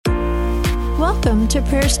Welcome to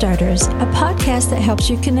Prayer Starters, a podcast that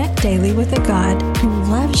helps you connect daily with a God who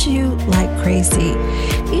loves you like crazy.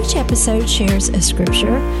 Each episode shares a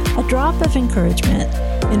scripture, a drop of encouragement,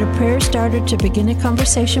 and a prayer starter to begin a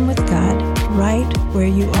conversation with God right where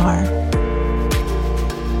you are.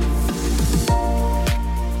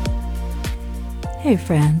 Hey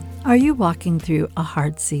friend, are you walking through a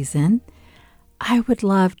hard season? I would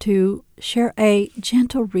love to share a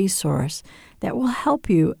gentle resource that will help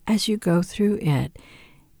you as you go through it.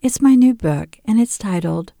 It's my new book, and it's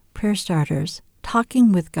titled Prayer Starters,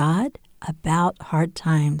 Talking with God About Hard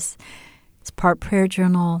Times. It's part prayer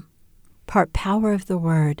journal, part power of the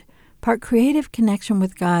Word, part creative connection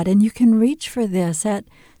with God, and you can reach for this at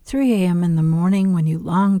 3 a.m. in the morning when you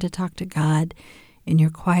long to talk to God in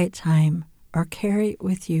your quiet time, or carry it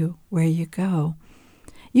with you where you go.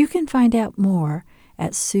 You can find out more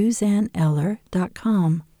at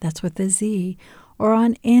SuzanneEller.com, that's with a Z, or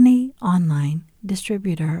on any online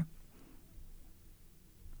distributor.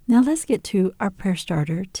 Now let's get to our prayer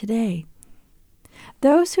starter today.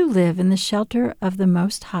 Those who live in the shelter of the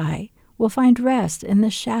Most High will find rest in the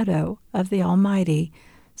shadow of the Almighty.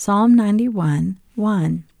 Psalm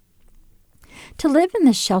 91:1. To live in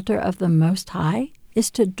the shelter of the Most High is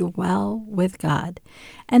to dwell with God.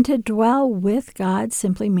 And to dwell with God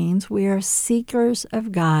simply means we are seekers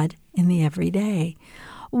of God in the everyday.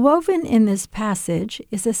 Woven in this passage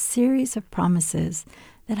is a series of promises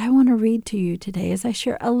that I want to read to you today as I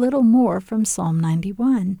share a little more from Psalm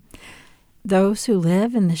 91. Those who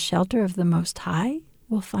live in the shelter of the Most High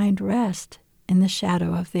will find rest in the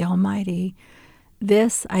shadow of the Almighty.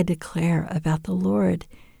 This I declare about the Lord.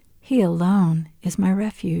 He alone is my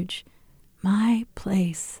refuge, my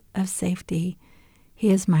place of safety. He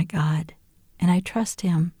is my God, and I trust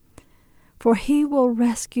him. For he will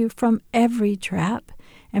rescue from every trap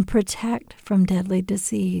and protect from deadly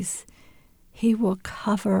disease. He will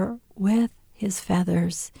cover with his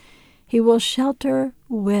feathers. He will shelter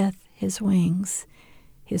with his wings.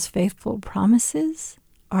 His faithful promises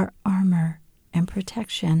are armor and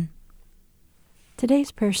protection.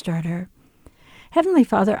 Today's prayer starter. Heavenly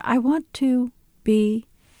Father, I want to be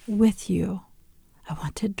with you. I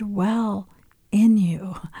want to dwell in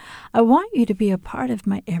you. I want you to be a part of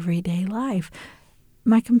my everyday life,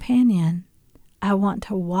 my companion. I want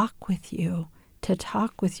to walk with you, to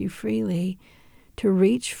talk with you freely, to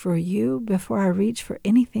reach for you before I reach for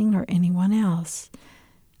anything or anyone else.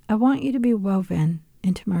 I want you to be woven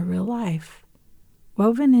into my real life,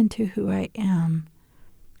 woven into who I am,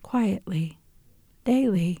 quietly,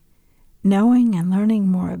 daily, knowing and learning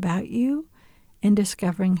more about you and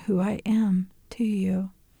discovering who I am to you.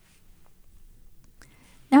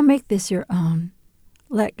 Now make this your own.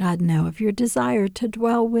 Let God know of your desire to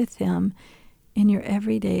dwell with him in your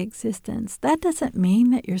everyday existence. That doesn't mean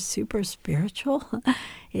that you're super spiritual.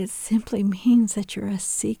 It simply means that you're a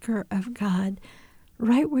seeker of God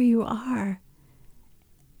right where you are.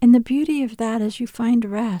 And the beauty of that is you find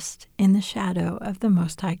rest in the shadow of the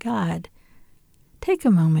Most High God. Take a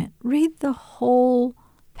moment, read the whole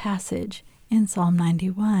passage in Psalm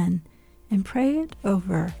 91 and pray it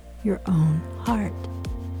over your own heart.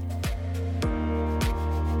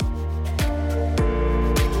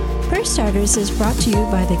 Prayer Starters is brought to you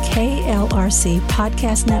by the KLRC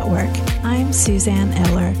Podcast Network. I'm Suzanne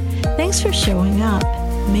Eller. Thanks for showing up.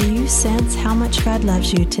 May you sense how much God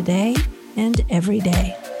loves you today and every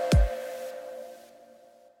day.